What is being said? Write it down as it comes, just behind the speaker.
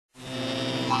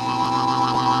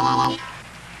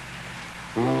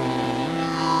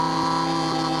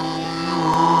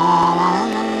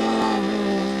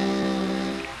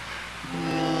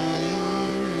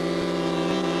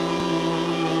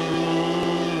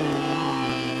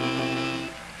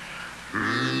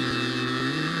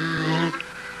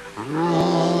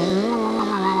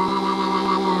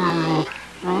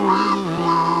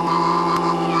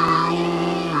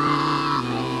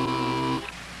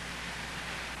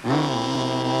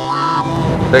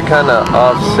They're kind of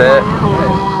offset.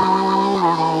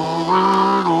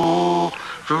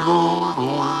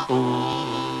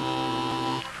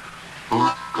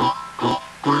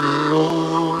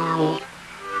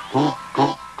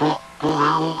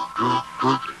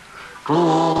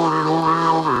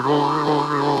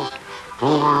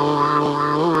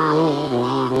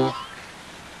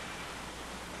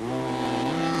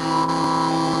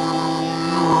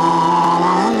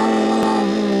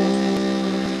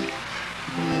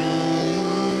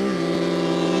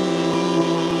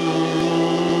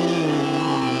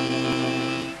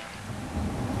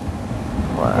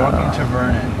 Welcome to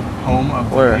Vernon, home of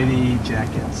the Lady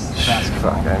Jackets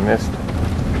basketball. Fuck, I missed it.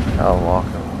 I'll walk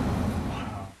them.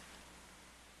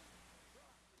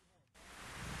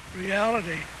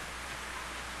 Reality.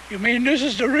 You mean this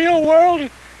is the real world?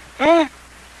 Huh?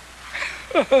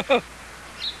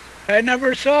 I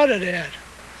never thought of that.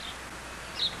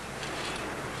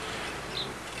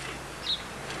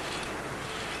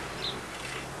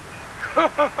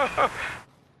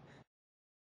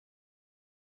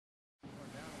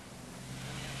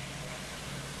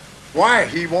 Why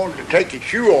he wanted to take his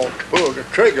shoe off to pull the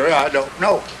trigger, I don't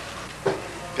know.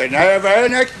 The very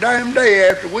next damn day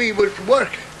after we was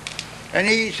working. And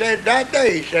he said that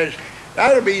day, he says,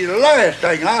 that'll be the last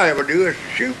thing I ever do is to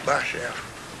shoot myself.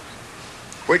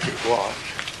 Which it was.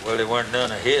 Well, it weren't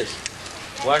none of his.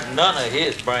 None of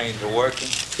his brains are working,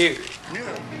 period.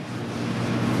 Yeah.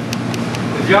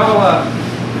 Did y'all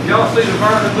see the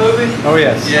Vernon movie? Oh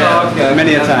yes. Yeah. Oh, okay.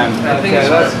 Many a time. I think it's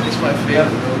my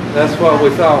favorite. That's what we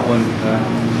thought when,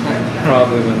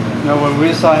 probably when. No, when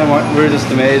we saw him, we were just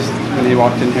amazed when he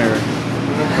walked in here.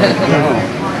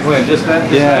 When, just that?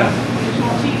 Yeah.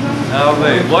 Oh,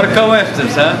 man. What a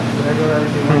coincidence, huh?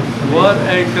 What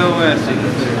a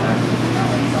coincidence.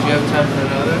 Do you have time for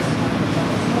another?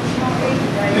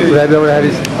 Would I be able to have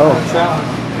his? Oh.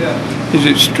 Is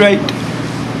it straight?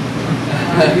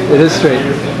 It is straight.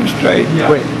 Straight.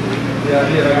 Wait.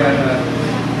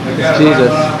 Jesus.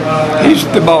 He's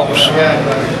the boss.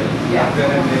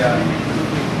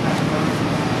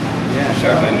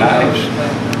 Certainly nice.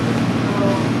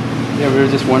 Yeah, we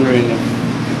were just wondering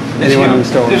if anyone in the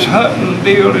store. This hunting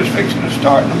deal is fixing to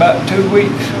start in about 2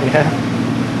 weeks. Yeah.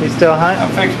 You still hunt? I'm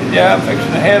fixing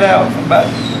to head out for about a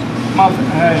month and a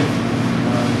half.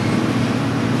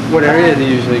 What area do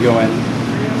you usually go in?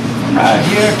 Right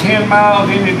here, 10 miles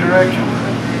any direction.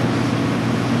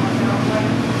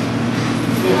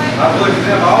 I'm looking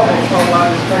at them, I almost thought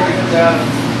I was taking it down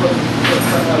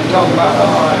and Talking about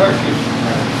all turkeys.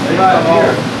 they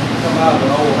come out of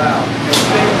an old house.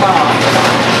 10 miles.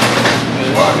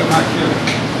 Well, I might kill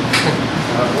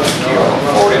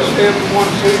 47 one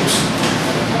season.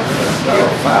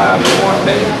 5 in 1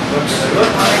 day.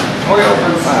 12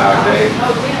 in 5 days.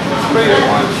 3 in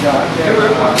 1 shot. 2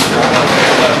 in 1 shot.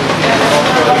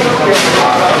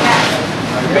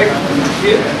 The biggest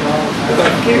kid that I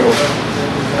killed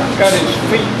got his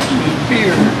feet and his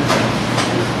beard.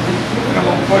 And I'm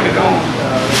gonna put it on.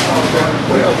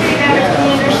 Well,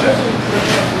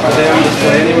 Are they on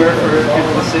display anywhere for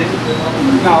people to see?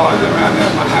 no, they're around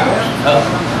at my house.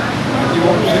 You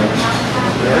want to see them?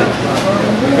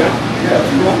 Yeah, if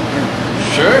you want.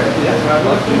 Sure.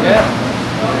 Yeah.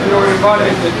 You know, everybody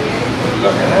that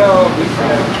look at how we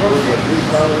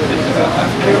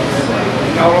I've killed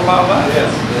in all of my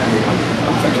life.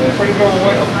 I'm fixing to pretty good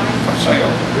well for sale.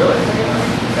 Really?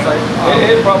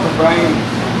 It probably bring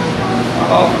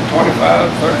off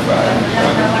 25, 35.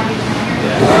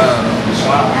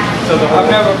 So I've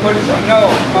never put it on. No.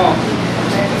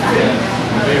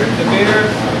 The beard,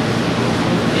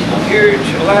 here in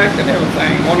shellac and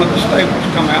everything. One of the staples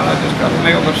come out. I just got to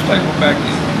nail the staple back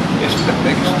in. It's the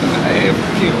biggest thing I ever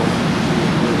killed.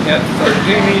 He had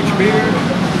 13-inch beard,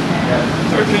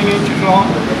 13 inches long,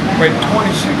 weighed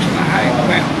 26.5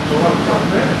 pounds.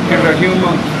 He was a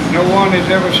human. No one has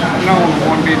ever known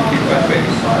one being killed that big.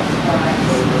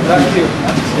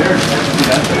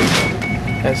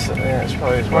 That's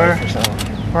probably his wife or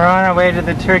something. We're on our way to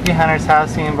the turkey hunter's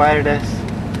house. He invited us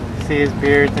to see his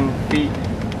beards and feet.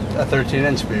 A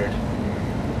 13-inch beard.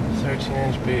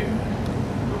 13-inch beard.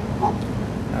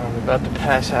 I'm about to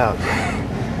pass out.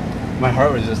 My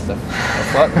heart was just a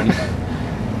fluttering.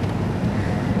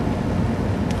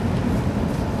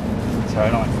 Sorry, I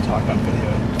don't like to talk on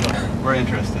video, but we're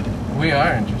interested. We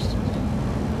are interested.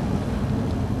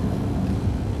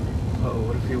 Oh,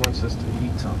 what if he wants us to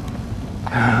eat something?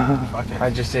 Fuck it.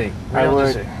 I just ate.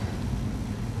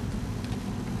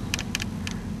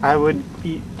 I would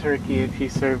eat turkey if he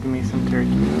served me some turkey.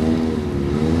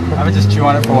 I would just chew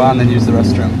on it for a while and then use the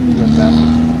restroom. Go to the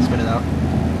bathroom, spit it out.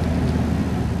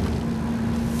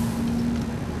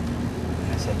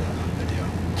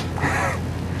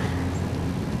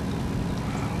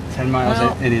 10 miles,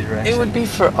 Well, it is rest. It would be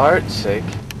for art's sake.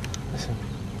 Listen.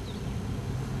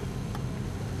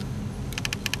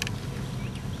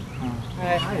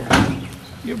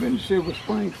 You been to Silver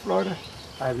Springs, Florida?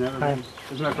 I've never been.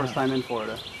 This is my first time in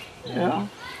Florida. Yeah.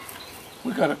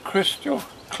 We got a crystal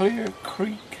clear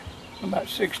creek, about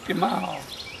 60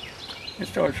 miles. It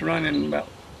starts running about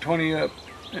 20 up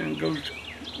and goes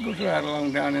right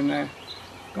along down in there.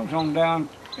 Goes on down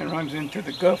and runs into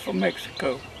the Gulf of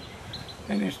Mexico.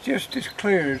 And it's just as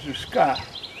clear as the sky.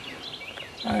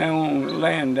 I own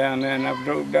land down there and I've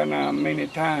drove down there many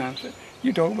times.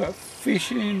 You talk about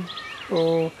fishing,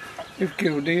 or they've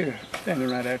killed deer standing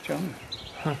right out yonder.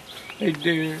 Huh. They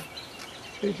deer,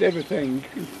 it's everything you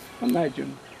can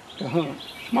imagine to hunt,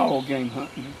 small game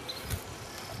hunting.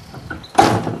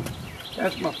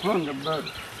 That's my plunder bug.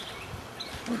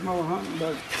 What's my hunting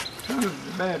bug? Plunder's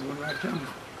the bad one right there.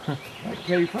 That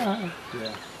K5.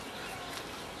 Yeah.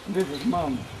 This is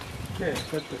Mama. Yeah,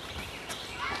 that's it.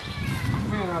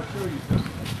 Come here, I'll show you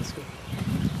something. Let's go.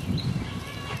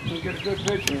 You get a good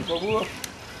picture of a wolf.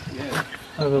 Yeah.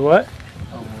 Oh, the what?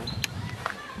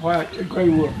 White, a gray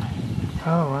wolf.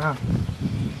 Oh, wow.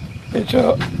 It's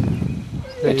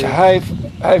a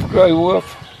half gray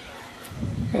wolf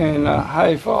and a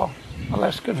half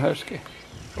Alaskan husky.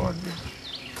 I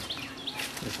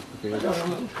got a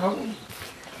little coat.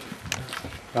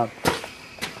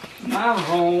 My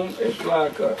home is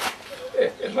like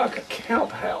a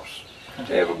camp house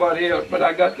to everybody else, but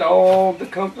I got all the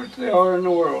comforts there are in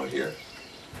the world here.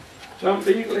 Some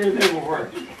people live everywhere.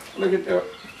 Look at the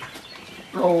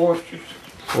raw oysters.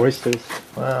 Oysters.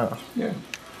 Wow. Yeah.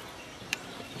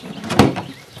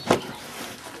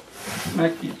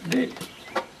 Make your dick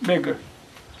bigger.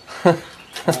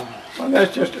 Well,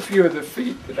 that's just a few of the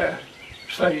feet that I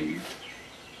saved.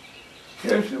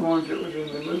 Here's the ones that was in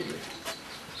the movie.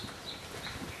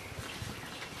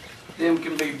 Them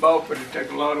can be bought, but it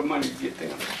takes a lot of money to get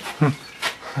them.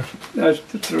 That's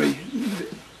the three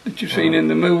that you seen in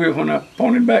the movie when I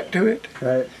pointed back to it.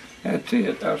 Right. That's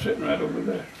it. I was sitting right over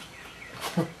there.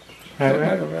 Right, Right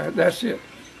right. over there. That's it.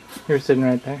 You're sitting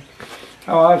right there.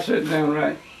 Oh, I was sitting down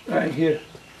right here.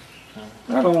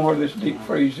 I don't know where this deep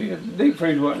freeze is. The deep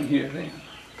freeze wasn't here then.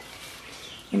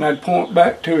 And I'd point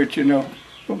back to it, you know,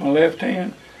 with my left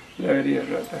hand. There it is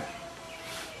right there.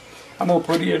 I'm going to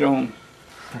put it on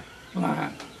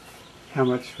line. How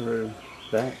much for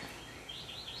that?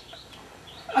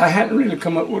 I hadn't really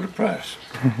come up with a price.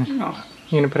 No,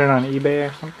 You gonna put it on eBay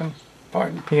or something?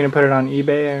 pardon. You gonna put it on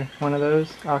eBay or one of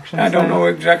those auctions? I don't things? know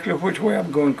exactly which way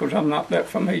I'm going because I'm not that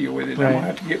familiar with it. I'm going to Right.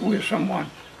 have to get with someone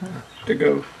to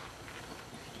go.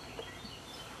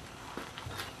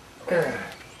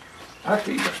 I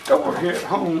keep a store here at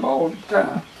home all the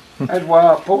time. That's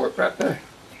wild pork right there.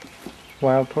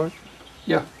 Wild pork?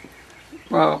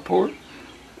 Wild pork.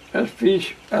 That's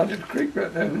fish out of the creek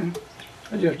right there. Man.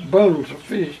 That's just bundles of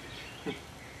fish.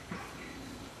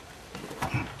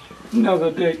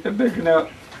 Another day, they're digging out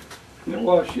in the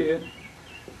wash shed.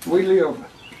 We live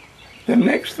the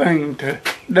next thing to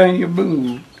Daniel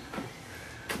Boone,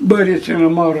 but it's in a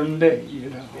modern day, you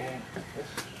know.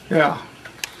 Yeah.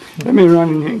 Let me run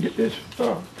in here and get this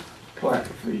plaque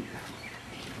of fish.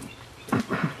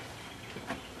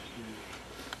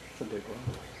 It's a big one.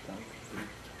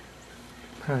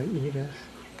 Probably eat us.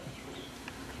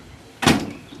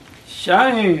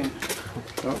 Cheyenne.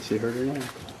 Oh, she heard her name.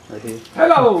 Right here.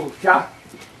 Hello, Cheyenne.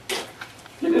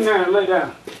 Get in there and lay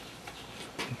down.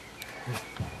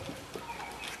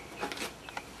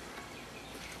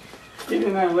 Get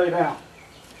in there and lay down.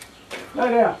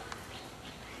 Lay down.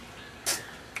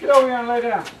 Get over here and lay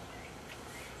down.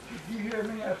 Did you hear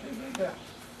me? I said lay down.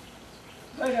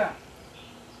 Lay down.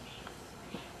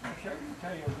 I'll show you the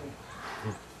tail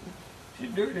again.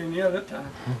 She'd do it any other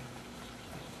time.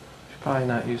 She's probably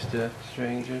not used to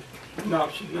strangers. No,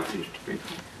 she's not used to people.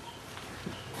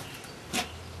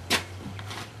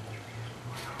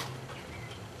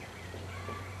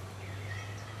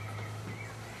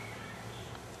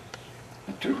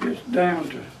 I took this down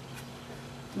to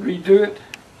redo it.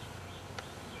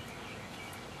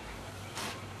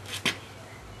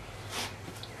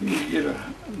 You can get a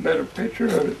better picture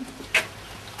of it.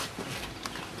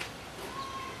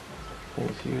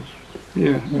 It's huge.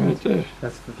 Yeah, right there.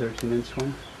 That's the 13-inch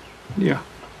one. Yeah,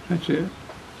 that's it.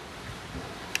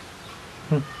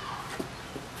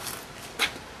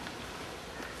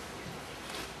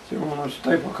 See when the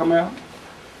staple come out?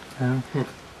 Oh.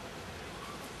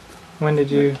 When did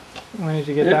you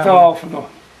get It that fell one?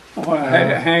 off when I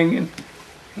had it hanging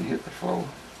and hit the floor.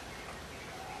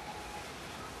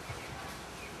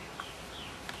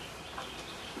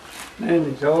 Man,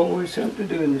 there's always something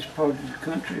to do in this part of the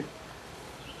country.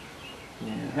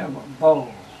 Yeah. Have a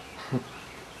ball.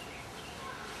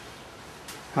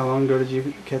 How long ago did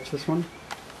you catch this one?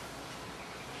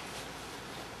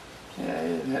 Yeah,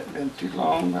 it hadn't been too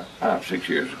long, about 5 or 6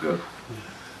 years ago.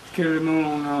 Carried him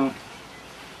on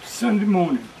Sunday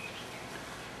morning,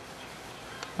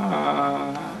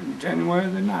 January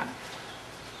the 9th.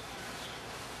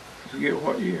 I forget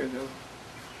what year though.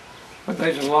 But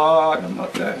there's a lot of them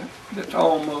up there that's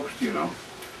almost, you know,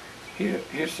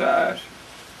 his size.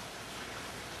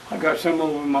 I got some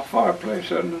over my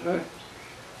fireplace under there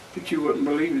that you wouldn't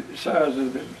believe it, the size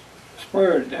of the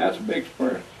spurs. That's a big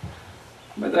spur.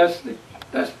 But that's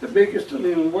the biggest of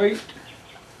them weight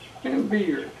and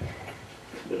beard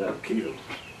that I've killed.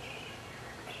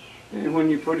 And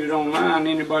when you put it online,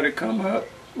 anybody come up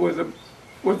with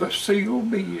a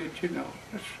sealed bed, you know.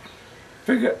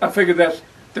 I figure that's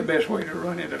the best way to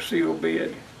run it, a sealed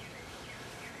bed.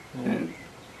 And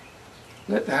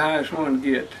let the highest one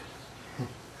get.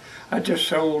 I just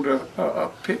sold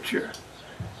a picture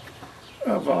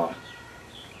of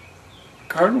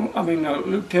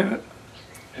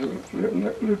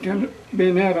Lieutenant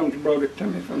Ben Adams brought it to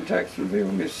me from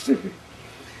Jacksonville, Mississippi.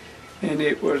 And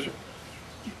it was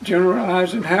General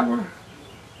Eisenhower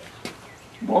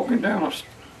walking down a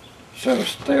set of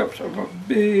steps of a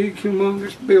big,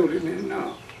 humongous building in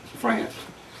France.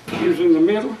 He was in the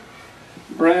middle,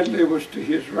 Bradley was to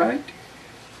his right,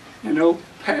 and old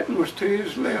Patton was to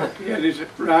his left. He had his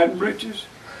riding breeches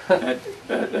at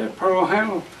Pearl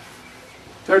Harbor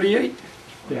 38.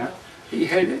 Yeah. He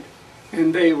had it,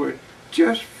 and they were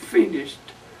just finished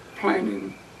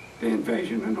planning the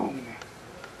invasion of Normandy,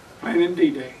 planning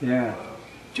D-Day. Yeah.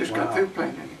 Just got through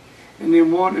planning it. And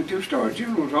then 1- and 2-star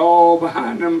generals all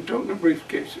behind them toting the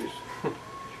briefcases.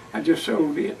 I just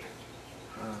sold it.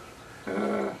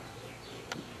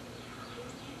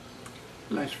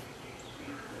 Last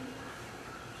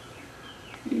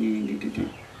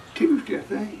Tuesday, I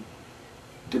think.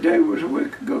 Today was a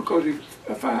week ago because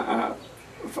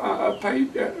I paid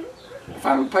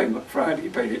final payment Friday. He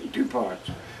paid it in 2 parts.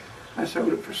 I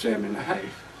sold it for $7.5.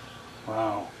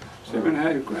 Wow.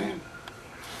 $7.5 grand.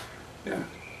 Yeah.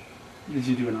 Did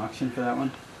you do an auction for that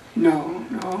one? No.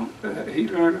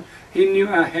 He knew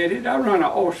I had it. I run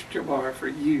an oyster bar for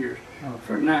years,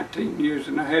 for 19 years,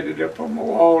 and I had it up on my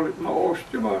wall at my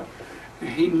oyster bar. And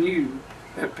he knew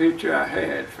that picture I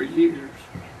had for years.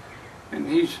 And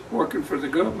he's working for the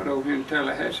government over here in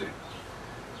Tallahassee.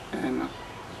 And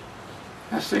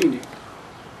I seen it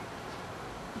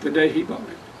the day he bought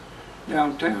it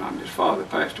downtown. His father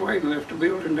passed away and left the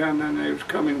building down there, and they was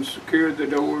coming and secured the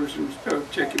doors and stuff,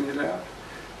 checking it out.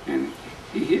 And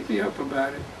he hit me up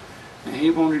about it, and he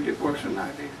wanted it worse than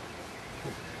I did.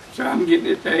 So I'm getting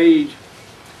at the age,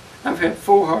 I've had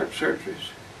 4 heart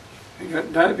surgeries. I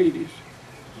got diabetes,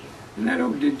 and that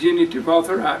old degenerative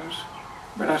arthritis,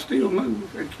 but I still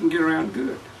move and can get around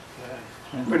good.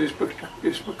 But it's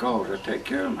because I take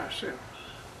care of myself.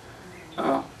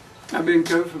 I've been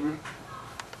comfortable.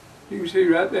 You can see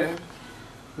right there.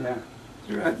 Yeah.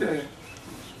 Right there.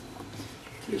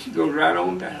 This goes right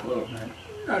on down.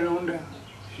 Right on down.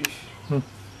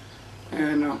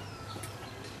 And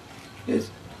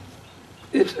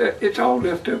it's all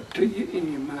left up to you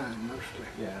in your mind mostly.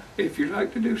 Yeah. If you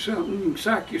like to do something, you can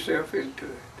psych yourself into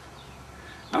it.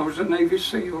 I was a Navy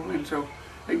SEAL, and so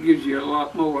it gives you a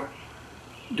lot more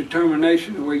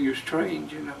determination the way you was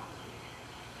trained, you know.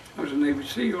 I was a Navy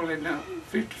SEAL in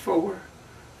 54,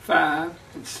 5,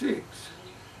 and 6.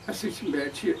 I see some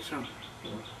bad shit, son.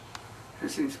 I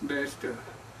seen some bad stuff.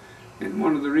 And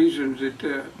one of the reasons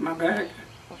that my back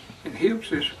and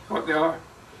hips is what they are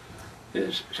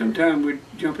is sometimes we'd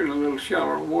jump in a little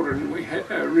shallower water than we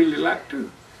really like to.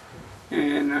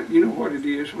 And you know what it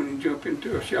is when you jump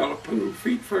into a shallow pool,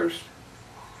 feet first,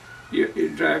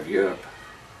 it drives you up.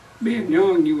 Being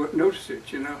young, you wouldn't notice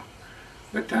it, you know.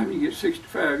 By the time you get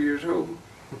 65 years old,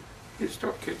 it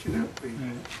starts catching up with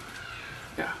you.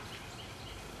 Yeah.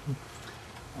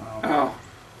 Wow.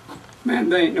 Man,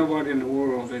 there ain't nobody in the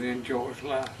world that enjoys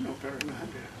life no better than I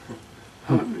do.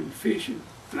 Hunting and fishing.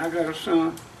 And I got a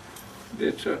son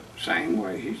that's the same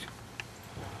way.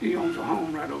 He owns a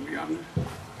home right over yonder.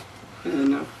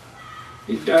 And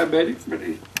he's diabetic, but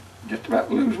he's just about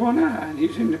to lose one eye. And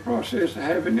he's in the process of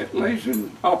having it laser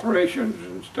operations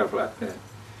and stuff like that.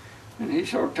 And he's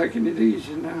sort of taking it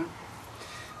easy now.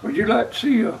 Would you like to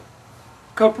see a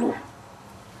couple of,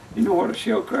 you know what a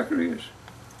shell cracker is?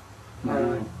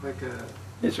 Like a...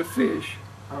 It's a fish.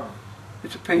 Oh.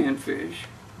 It's a panfish.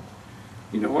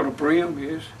 You know what a brim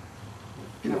is?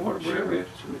 You know what a brim is?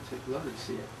 I'd love to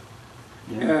see it.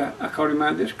 Yeah, I caught him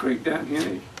out of this creek down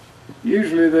here.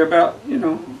 Usually they're about,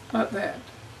 like that.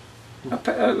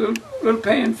 A little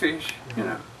panfish,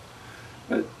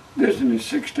 But this one is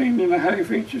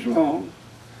 16.5 inches long,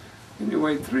 and he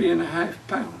weighed 3.5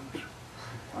 pounds.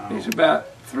 Wow. He's about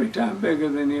 3 times bigger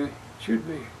than he should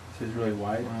be. So he's really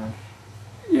wide. Wow.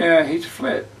 Yeah, he's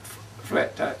flat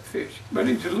type fish, but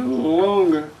he's a little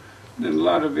longer than a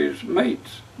lot of his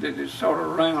mates that is sort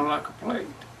of round like a plate.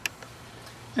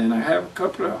 And I have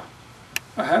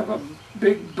a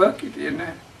big bucket in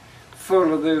there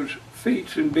full of those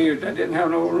feet and beards. I didn't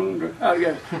have no room to,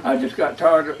 I just got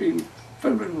tired of even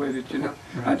fooling with it, Right.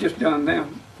 I just done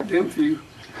them few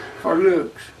for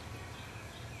looks.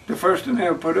 The first one I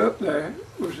ever put up there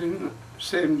was in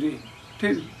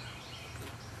 '72.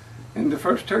 And the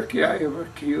first turkey I ever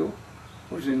killed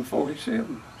was in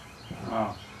 '47.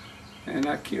 Wow. And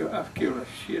I've killed a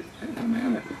shit.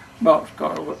 Man, a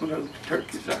boxcar wasn't loaded of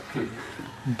turkeys I killed.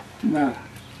 Now,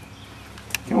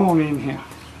 come on in here.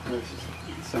 There's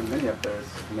so many up there.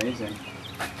 It's amazing.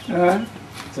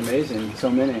 It's amazing. So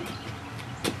many.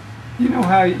 You know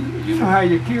how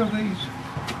you kill these?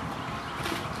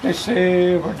 There's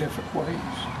several different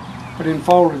ways. But in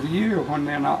fall of the year when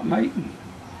they're not mating,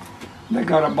 they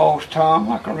got a boss tom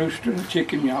like a rooster in a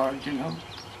chicken yard,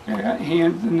 They got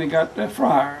hens and they got their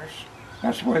fryers.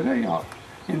 That's where they are,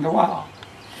 in the wild.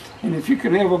 And if you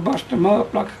can ever bust them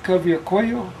up like a covey of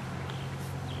quail,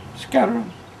 scatter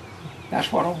them,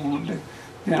 that's what I want to do.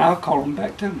 Then I'll call them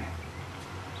back to me.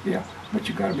 Yeah, but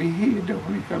you got to be hid though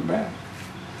when you come back.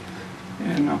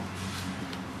 And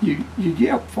you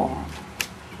yelp for them.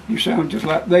 You sound just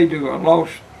like they do, a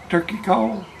lost turkey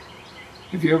call.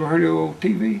 Have you ever heard of old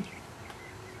TV?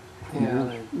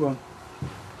 Yeah, Well,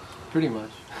 pretty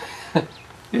much.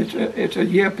 It's a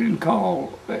yelping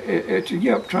call. It's a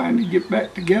yelp trying to get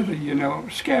back together,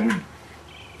 scattered,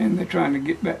 and they're trying to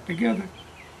get back together.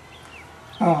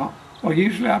 Well,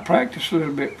 usually I practice a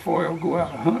little bit before I'll go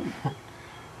out hunting,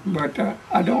 but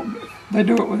I don't. They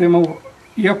do it with them old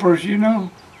yelpers,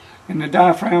 and the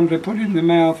diaphragm they put in the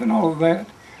mouth and all of that.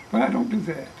 But I don't do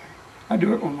that. I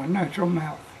do it with my natural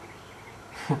mouth.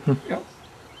 Yep.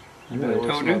 I bet it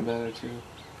works a lot better too.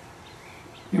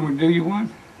 You want to do you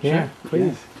one? Yeah,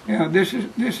 please. Yeah, this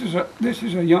is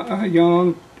a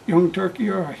young turkey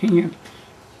or a hen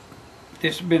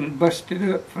that's been busted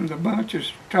up from the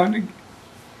bunches trying to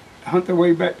hunt their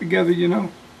way back together,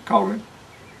 call it.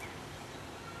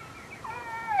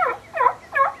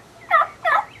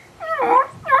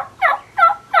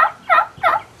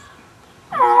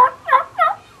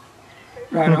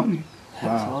 Right on me.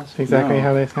 That's wow. awesome. Exactly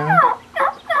how they sound.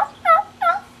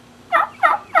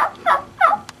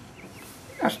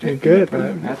 You're good at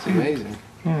that. That's amazing.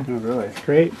 Yeah, Oh, really?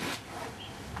 great.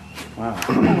 Wow.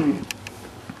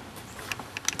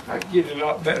 I get it a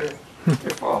lot better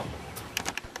if at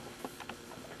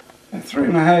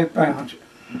 3.5 pounds.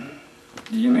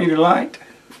 Do you need a light?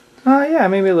 Yeah,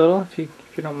 maybe a little, if you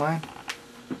don't mind.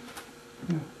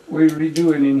 We're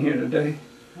redoing in here today.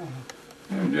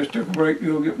 I just took a break to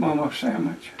go get Mama a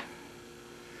sandwich.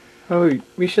 Oh,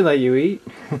 we should let you eat.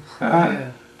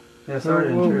 Uh, Yeah, sorry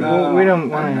to intrude. We don't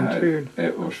want to intrude.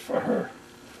 It was for her.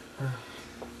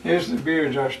 Here's the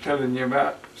beards I was telling you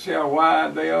about. See how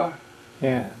wide they are?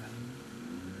 Yeah.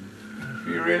 If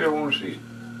you really want to see,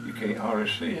 you can't hardly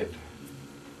see it.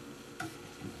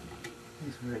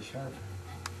 He's very sharp.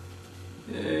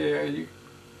 Yeah,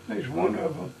 there's one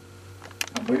of them.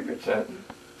 I believe it's that one.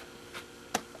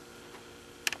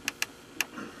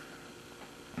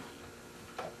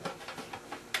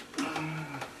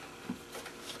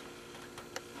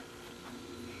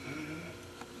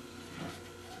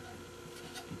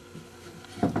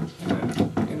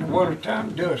 In the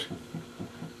wintertime, dust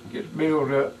gets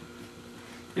built up.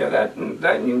 Yeah, that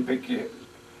you can pick it.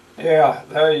 Yeah,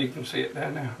 there you can see it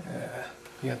down there. Yeah,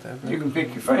 you got that. You can pick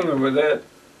your finger with that.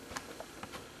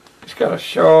 It's got a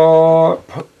sharp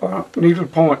needle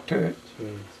point to it.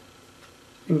 Jeez.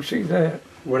 You can see that.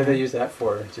 What do they use that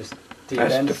for? Just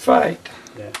That's defense? to fight.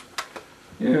 Yeah.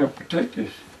 Yeah, protect us.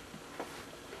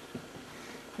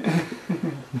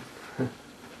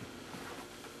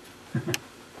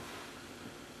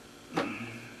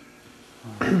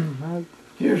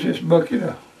 Here's this bucket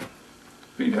of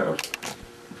Speedos.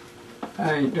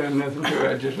 I ain't done nothing to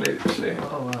it, I just let it sit.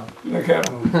 Oh wow. Look at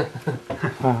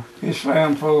them. It's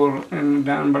slam full, and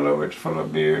down below it's full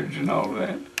of beards and all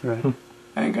that. Right.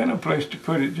 I ain't got no place to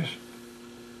put it, just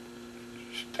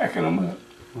stacking them up.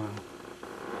 Wow.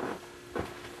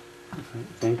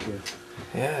 Thank you.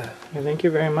 Yeah. Yeah, thank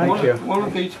you very much. One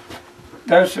of these,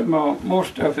 there's some more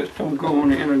stuff that's gonna go on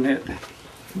the internet.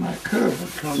 My cousin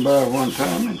come by one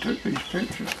time and took these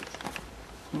pictures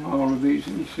of all of these,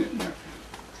 and he's sitting there.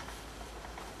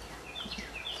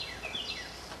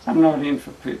 I'm not in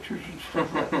for pictures and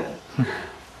stuff like that.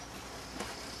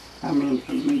 I'm in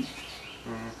for me.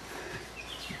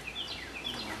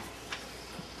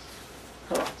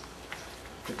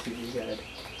 Pictures you got.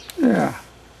 Yeah.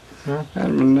 Huh? That's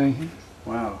my name.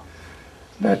 Wow.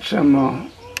 That's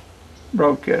some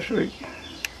broadcast week.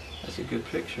 That's a good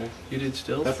picture. You did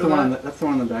stills That's for the that? one. That's the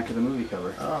one on the back of the movie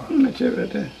cover. Oh, That's it right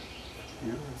there.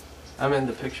 Yeah. I'm in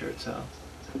the picture itself.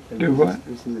 Do what? Have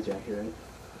you seen the jacket, right?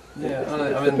 Yeah, It's I'm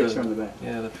the in picture on the back.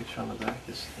 Yeah, the picture on the back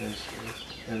is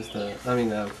the. I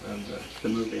mean, of The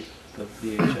movie. the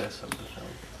VHS of the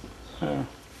film.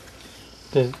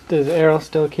 Does Errol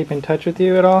still keep in touch with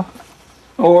you at all?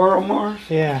 Oral Morris?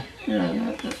 Yeah.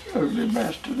 Yeah, that ugly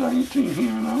bastard. I ain't seen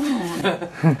him in a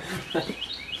long.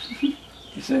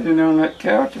 He's sitting on that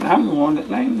couch, and I'm the one that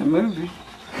named the movie.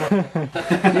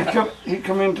 he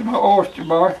come into my oyster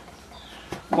bar.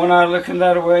 One eye looking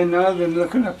that way, and the other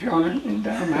looking up yonder, and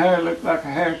damn hair looked like a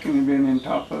hurricane had been in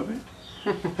top of it.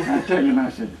 I tell you, and I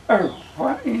said, Earl,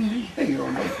 why in the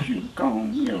hell don't you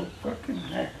comb your fucking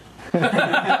hair?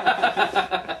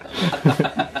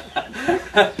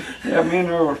 Yeah, me and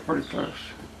Earl was pretty close.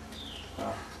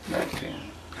 Back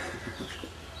then.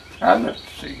 I'd love to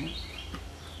see him.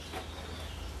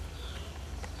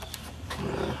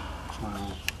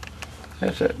 Wow.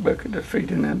 That's that bucket of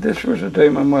feet in there. This was the day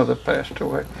my mother passed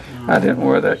away. I didn't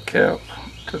wear that cap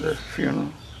to the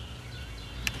funeral.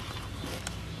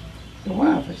 The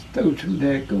wife has thrown some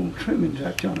daggone trimmings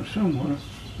out yonder somewhere.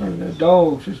 Or the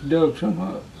dogs just dug some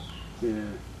up.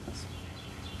 Yeah.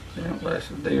 They don't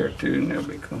last a day or two and they'll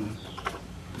be gone.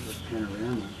 That's a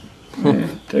panorama. Yeah,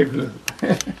 take a look.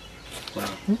 Wow.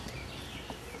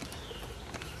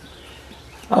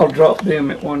 I'll drop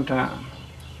them at one time.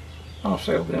 I'll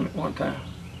sell them at one time.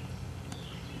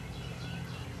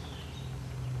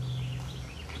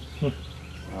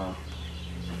 Wow.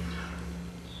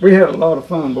 We had a lot of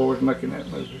fun, boys, making that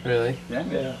movie. Really? Yeah.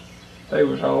 Yeah. They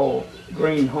was all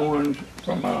greenhorns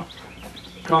from a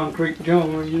concrete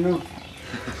jungle, you know.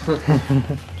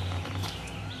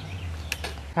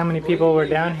 How many people were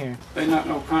down here? They not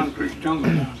no concrete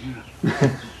jungle down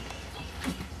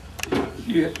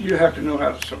here. You have to know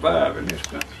how to survive in this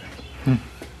country.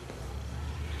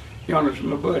 Yonder's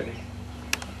my buddy.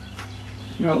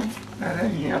 No, that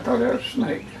ain't him. I thought that was a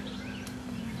snake.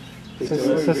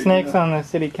 So Snake's on the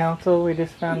city council, we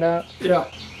just found out? Yeah.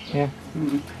 Yeah.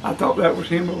 I thought that was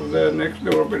him over there next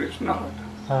door, but it's not.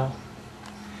 Oh.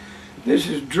 This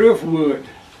is driftwood.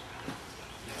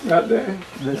 Right there.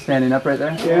 They're standing up right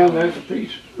there? Yeah, and there's a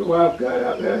piece the wife got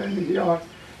out there in his yard.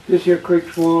 This here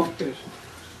creek swamp is,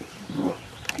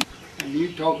 and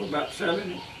you talk about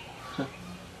selling it.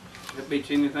 It beats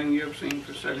anything you ever seen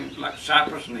for selling, like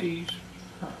cypress knees.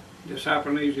 The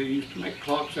cypress knees they used to make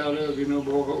clocks out of, you know,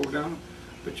 bore holes down.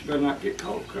 But you better not get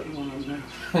caught cutting one of them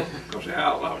now, because they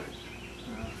outlawed it.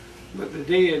 But the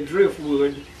dead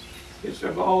driftwood, it's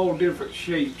of all different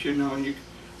shapes, you know, and you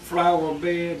flower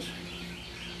beds.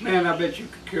 Man, I bet you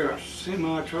could carry a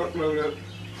semi-truckload up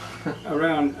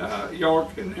around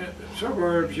York and the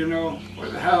suburbs, you know, where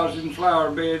the houses and flower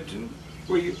beds and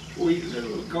wee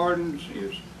little gardens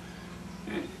is.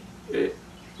 And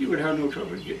you would have no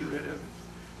trouble getting rid of it.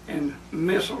 And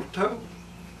mistletoe,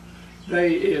 there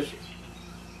is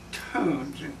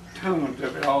tons and tons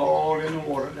of it all in the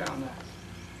water down there.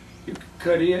 You could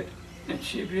cut it and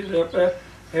ship it up there.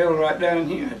 Hell, right down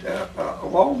here at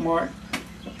Walmart,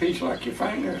 a piece like your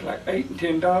finger is like $8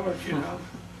 and $10, you know.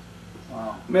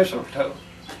 Wow. Mistletoe.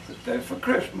 They're for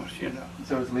Christmas, you know.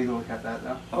 So it's legal to cut that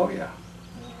though? Oh yeah.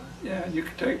 Yeah, you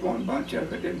could take one bunch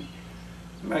of it and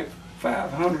make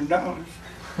 $500.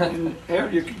 And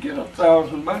hell, you could get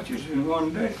 1,000 bunches in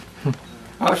one day.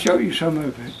 I'll show you some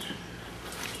of it.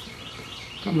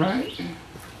 Come right.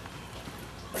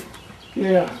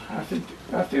 Yeah, I see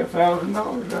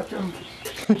 $1,000 right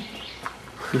there.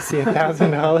 You see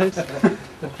 $1,000?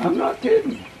 I'm not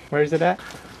kidding. Where's it at?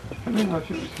 I mean, I'll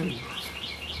show it to you.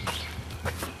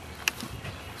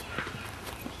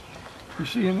 You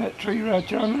see in that tree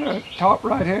right yonder, the top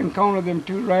right-hand corner, them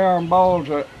two round balls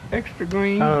are extra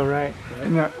green. Oh, right.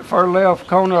 In the far left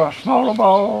corner, a smaller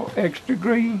ball, extra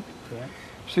green. Yeah.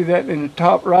 See that in the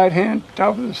top right-hand,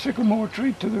 top of the sycamore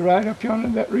tree to the right up yonder,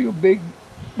 that real big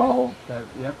ball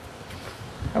Yep.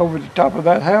 over the top of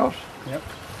that house. Yep.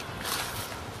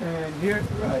 And here,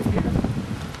 right here,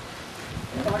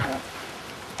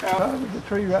 out of the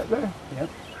tree right there. Yep.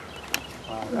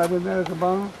 Right in there's a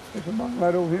bone. There's a bone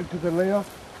right over here to the left.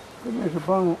 And there's a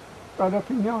bone right up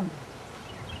in yonder.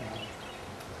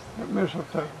 That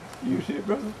mistletoe. You see it,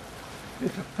 brother?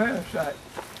 It's a parasite.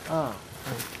 Oh.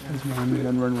 There's one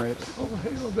gun run rapes. Oh,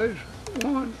 hell, there's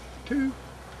 1, 2,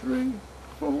 3,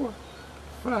 4,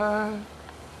 5.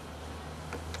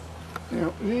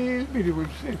 Now, these bitty was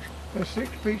 6. There's 6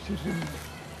 pieces in there.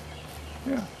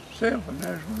 Yeah, 7.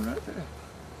 There's one right there.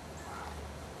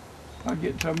 I'll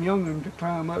get some young ones to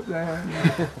climb up there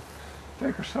and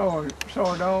take a saw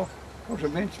it off, because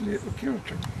eventually it will kill a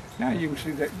tree. Now you can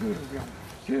see that good of yonder.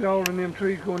 See all of them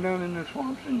trees going down in the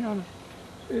swamps and yonder?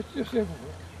 It's just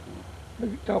everywhere.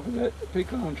 Look at the top of that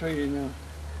pecan tree in yonder.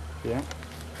 Yeah.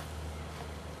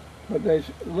 But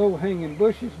there's low-hanging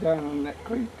bushes down on that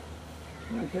creek.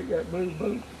 And I take that blue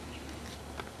boot,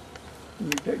 and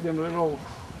you take them little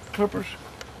clippers,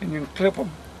 and you can clip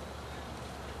them.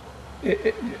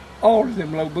 All of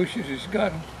them low bushes has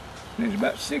got them. There's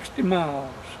about 60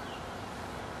 miles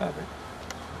of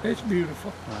it. It's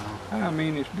beautiful. Wow. I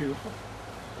mean, it's beautiful.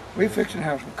 We're fixing to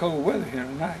have some cold weather here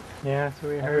tonight. Yeah, that's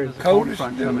what we heard. Coldest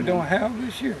that we don't have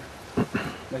this year.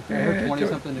 Like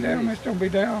 20-something degrees. It's going to be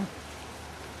down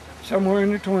somewhere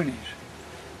in the 20s.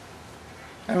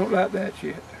 I don't like that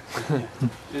shit.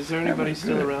 Is there anybody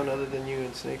still around other than you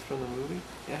and Snake from the movie?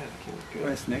 Yeah, good.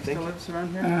 Wait, Snake still lives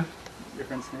around here? Your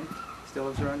friend Snake still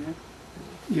lives around here?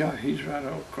 Yeah, he's right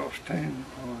all across town.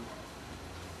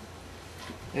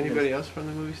 Anybody else from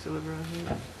the movie still live around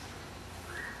here?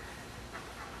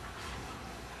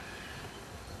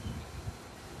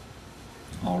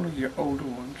 All of your older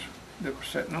ones that were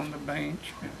sitting on the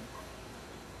bench,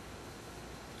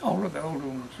 all of the older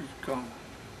ones is gone.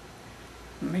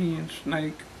 Me and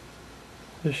Snake.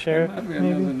 The sheriff, There might be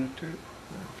maybe? another or two.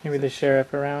 Maybe the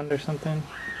sheriff around or something?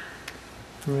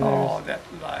 Oh, that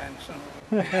lying son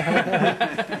of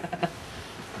a...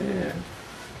 Yeah.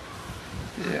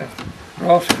 Yeah.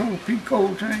 Roscoe P.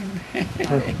 Coltrane.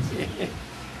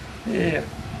 Yeah.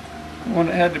 The one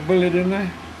that had the bullet in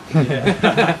there.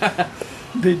 Yeah.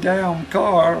 The damn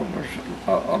car was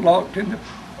locked in the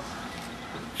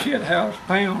shit house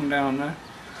pound down there,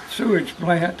 sewage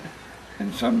plant,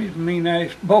 and some of these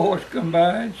mean-ass boys come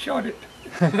by and shot it.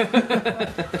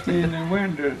 In the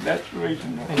window. That's the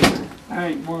reason I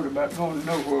ain't worried about going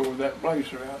nowhere with that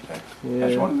blazer out there. Yeah.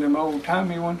 That's one of them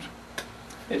old-timey ones.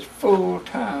 It's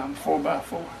full-time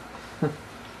 4x4.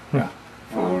 Yeah,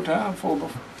 full-time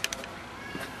 4x4.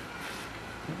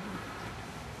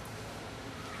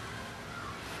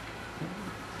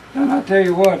 And I tell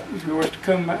you what, if you was to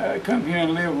come here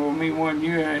and live with me 1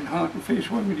 year and hunt and fish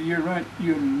with me the year right,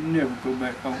 you'll never go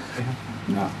back home.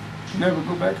 No, never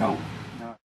go back home.